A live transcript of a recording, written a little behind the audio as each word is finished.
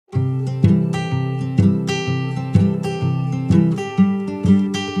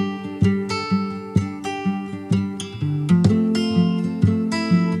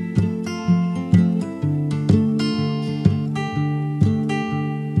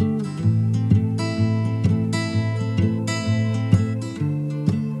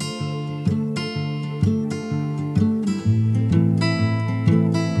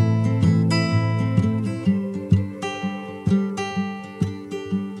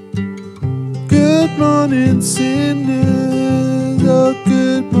good morning, sinners. Oh,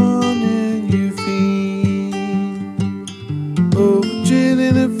 good morning, you fiend. Oh,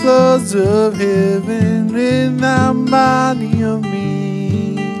 chilling the floors of heaven without body or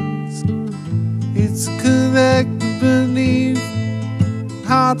means. It's a collective belief.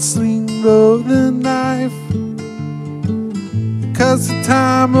 Heart sling, blow the knife. Cause the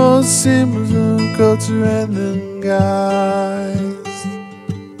time of symbols of culture and the guise.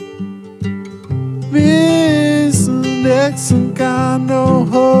 This next and God, no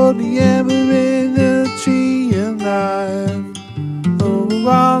holy ever in the tree of life. Oh,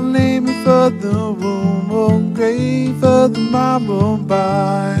 I'll name it for the womb, oh, grave for the marble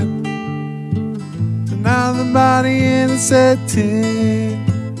bind. So now the body in a setting,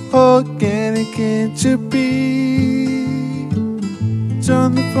 organic it should be.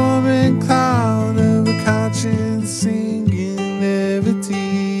 On the forming cloud of a conscience singing levity.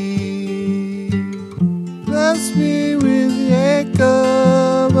 Bless me with the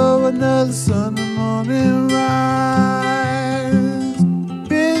echo of another Sunday morning rise.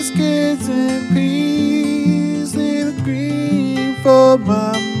 Biscuits and peas, little green for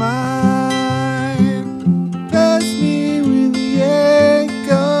my mind. Bless me with the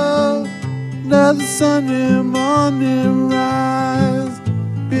echo, another Sunday morning rise.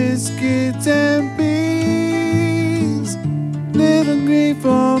 Biscuits and peas, little green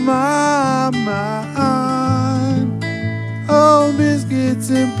for my mind. Oh, biscuits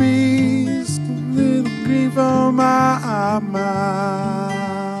and peas, little green for my mind.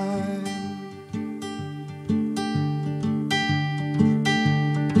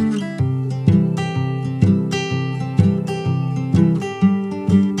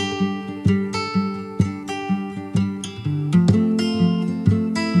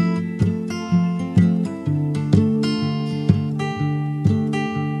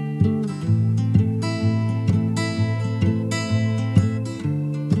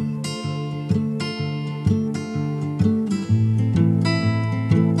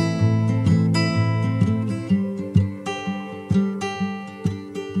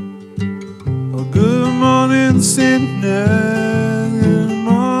 Good morning, sinners. Good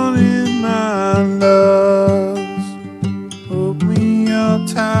morning, my loves. Hope me all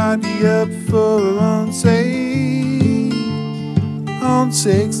tidy up for unsafe, on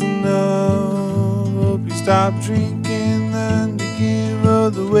sex and love. Hope you stop drinking and to give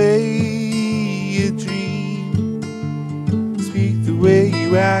up the way you dream. Speak the way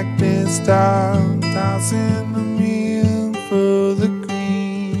you act and start tossing the milk for the cream.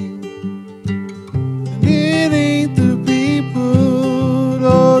 It ain't the people,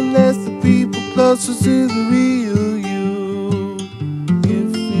 or less the people closest to the real you.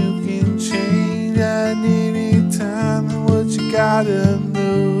 If you can change at any time, then what you gotta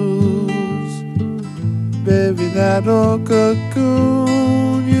lose? Bury that old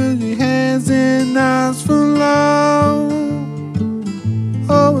cocoon, use your hands and eyes for love.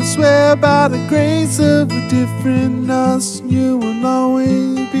 Oh, I swear by the grace of a different us, you will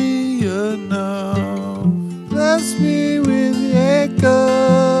always be enough. Bless me with the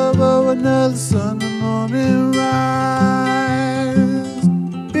echo of another Sunday morning rise.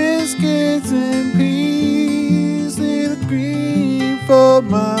 Biscuits and peas, little green for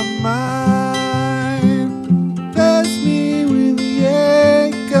my mind. Bless me with the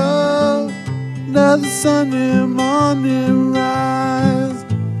echo, another Sunday morning rise.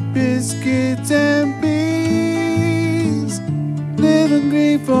 Biscuits and peas, little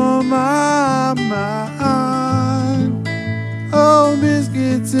green for my mind. Oh,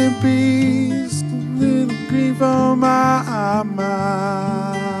 biscuits and peas, little green for my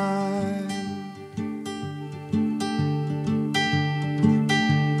mind.